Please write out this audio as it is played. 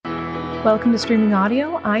Welcome to Streaming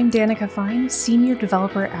Audio. I'm Danica Fine, Senior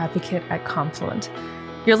Developer Advocate at Confluent.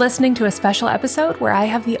 You're listening to a special episode where I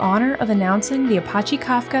have the honor of announcing the Apache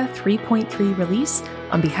Kafka 3.3 release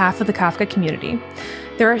on behalf of the Kafka community.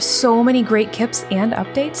 There are so many great KIPs and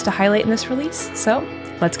updates to highlight in this release, so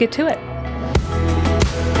let's get to it.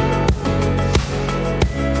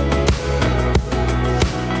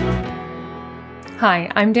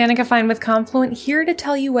 Hi, I'm Danica Fine with Confluent, here to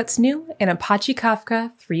tell you what's new in Apache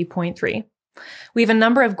Kafka 3.3. We have a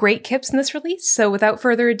number of great KIPs in this release, so without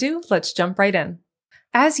further ado, let's jump right in.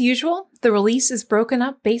 As usual, the release is broken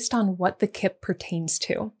up based on what the KIP pertains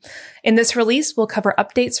to. In this release, we'll cover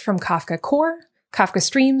updates from Kafka Core, Kafka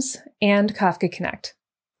Streams, and Kafka Connect.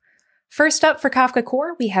 First up for Kafka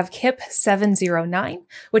Core, we have KIP 709,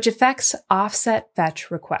 which affects offset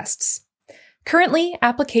fetch requests. Currently,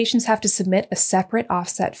 applications have to submit a separate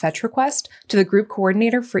offset fetch request to the group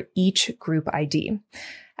coordinator for each group ID.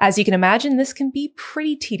 As you can imagine, this can be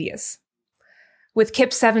pretty tedious. With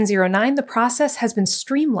KIP 709, the process has been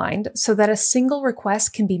streamlined so that a single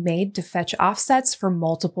request can be made to fetch offsets for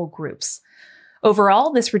multiple groups.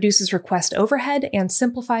 Overall, this reduces request overhead and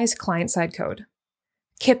simplifies client-side code.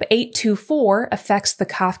 KIP 824 affects the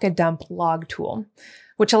Kafka dump log tool,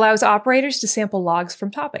 which allows operators to sample logs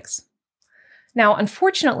from topics. Now,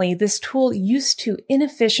 unfortunately, this tool used to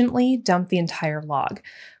inefficiently dump the entire log,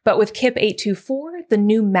 but with KIP 824, the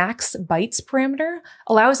new max bytes parameter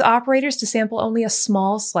allows operators to sample only a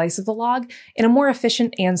small slice of the log in a more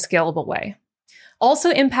efficient and scalable way.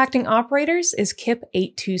 Also impacting operators is KIP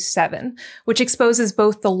 827, which exposes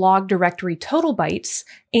both the log directory total bytes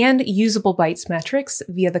and usable bytes metrics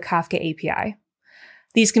via the Kafka API.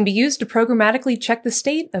 These can be used to programmatically check the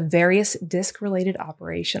state of various disk-related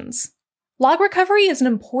operations. Log recovery is an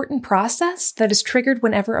important process that is triggered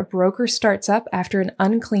whenever a broker starts up after an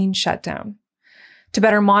unclean shutdown. To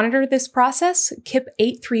better monitor this process, KIP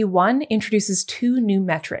 831 introduces two new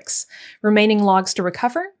metrics: remaining logs to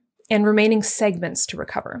recover and remaining segments to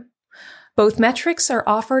recover. Both metrics are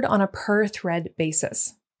offered on a per-thread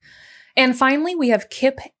basis. And finally, we have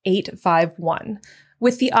KIP 851.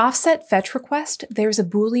 With the offset fetch request, there's a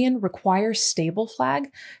Boolean require stable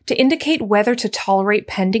flag to indicate whether to tolerate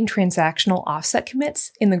pending transactional offset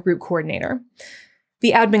commits in the group coordinator.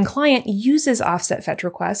 The admin client uses offset fetch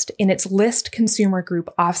request in its list consumer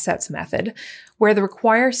group offsets method, where the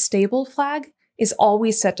require stable flag is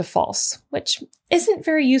always set to false, which isn't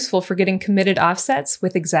very useful for getting committed offsets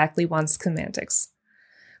with exactly once semantics.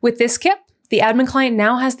 With this KIP, the admin client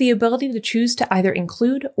now has the ability to choose to either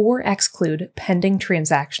include or exclude pending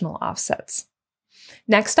transactional offsets.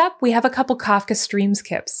 Next up, we have a couple Kafka Streams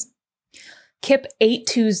KIPs. KIP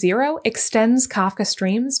 820 extends Kafka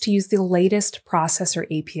Streams to use the latest processor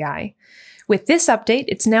API. With this update,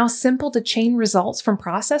 it's now simple to chain results from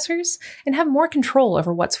processors and have more control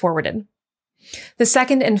over what's forwarded. The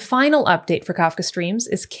second and final update for Kafka Streams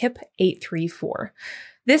is KIP 834.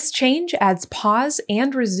 This change adds pause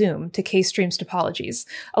and resume to K-Streams topologies,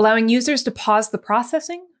 allowing users to pause the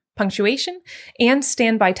processing, punctuation, and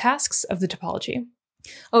standby tasks of the topology.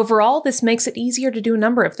 Overall, this makes it easier to do a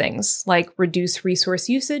number of things, like reduce resource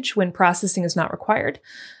usage when processing is not required,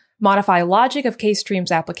 modify logic of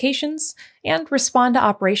K-Streams applications, and respond to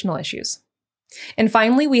operational issues. And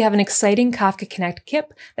finally, we have an exciting Kafka Connect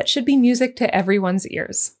KIP that should be music to everyone's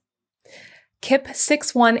ears. KIP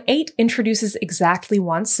 618 introduces exactly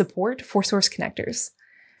once support for source connectors.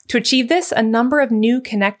 To achieve this, a number of new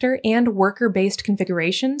connector and worker-based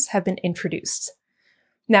configurations have been introduced.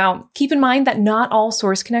 Now, keep in mind that not all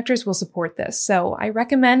source connectors will support this, so I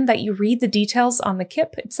recommend that you read the details on the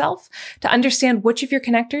KIP itself to understand which of your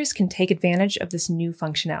connectors can take advantage of this new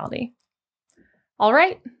functionality. All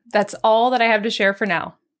right, that's all that I have to share for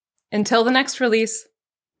now. Until the next release.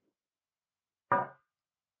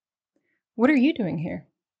 What are you doing here?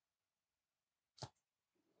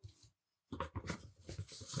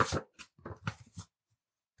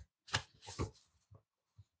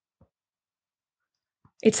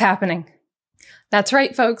 It's happening. That's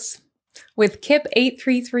right, folks. With KIP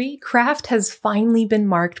 833, Craft has finally been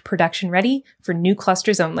marked production ready for new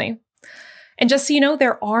clusters only. And just so you know,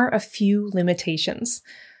 there are a few limitations.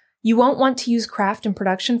 You won't want to use Craft in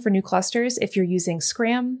production for new clusters if you're using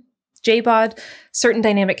Scram, JBOD, certain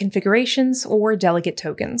dynamic configurations, or delegate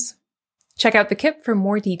tokens. Check out the KIP for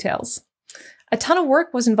more details. A ton of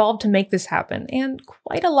work was involved to make this happen, and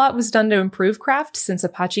quite a lot was done to improve Craft since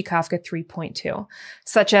Apache Kafka 3.2,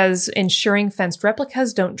 such as ensuring fenced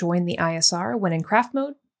replicas don't join the ISR when in Craft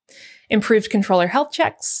mode, improved controller health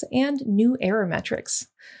checks, and new error metrics.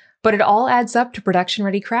 But it all adds up to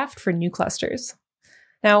production-ready Craft for new clusters.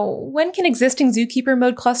 Now, when can existing Zookeeper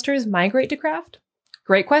mode clusters migrate to Craft?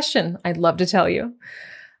 Great question. I'd love to tell you.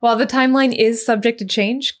 While the timeline is subject to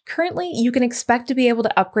change, currently you can expect to be able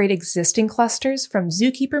to upgrade existing clusters from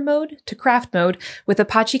Zookeeper mode to Craft mode with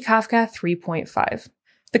Apache Kafka 3.5.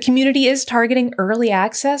 The community is targeting early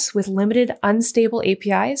access with limited unstable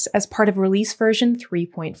APIs as part of release version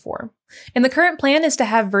 3.4. And the current plan is to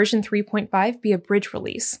have version 3.5 be a bridge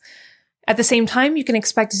release. At the same time, you can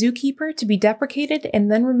expect Zookeeper to be deprecated and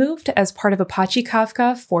then removed as part of Apache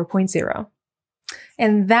Kafka 4.0.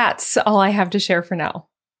 And that's all I have to share for now.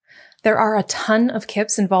 There are a ton of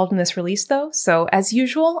KIPs involved in this release though, so as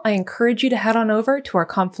usual, I encourage you to head on over to our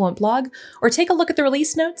Confluent blog or take a look at the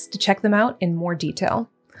release notes to check them out in more detail.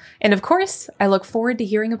 And of course, I look forward to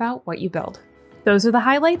hearing about what you build. Those are the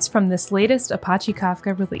highlights from this latest Apache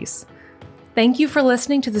Kafka release. Thank you for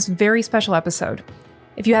listening to this very special episode.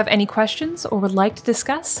 If you have any questions or would like to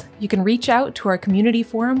discuss, you can reach out to our community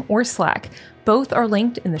forum or Slack. Both are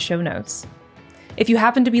linked in the show notes. If you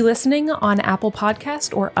happen to be listening on Apple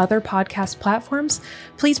Podcast or other podcast platforms,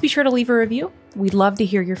 please be sure to leave a review. We'd love to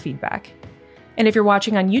hear your feedback. And if you're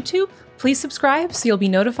watching on YouTube, please subscribe so you'll be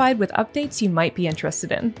notified with updates you might be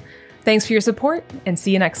interested in. Thanks for your support, and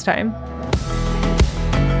see you next time.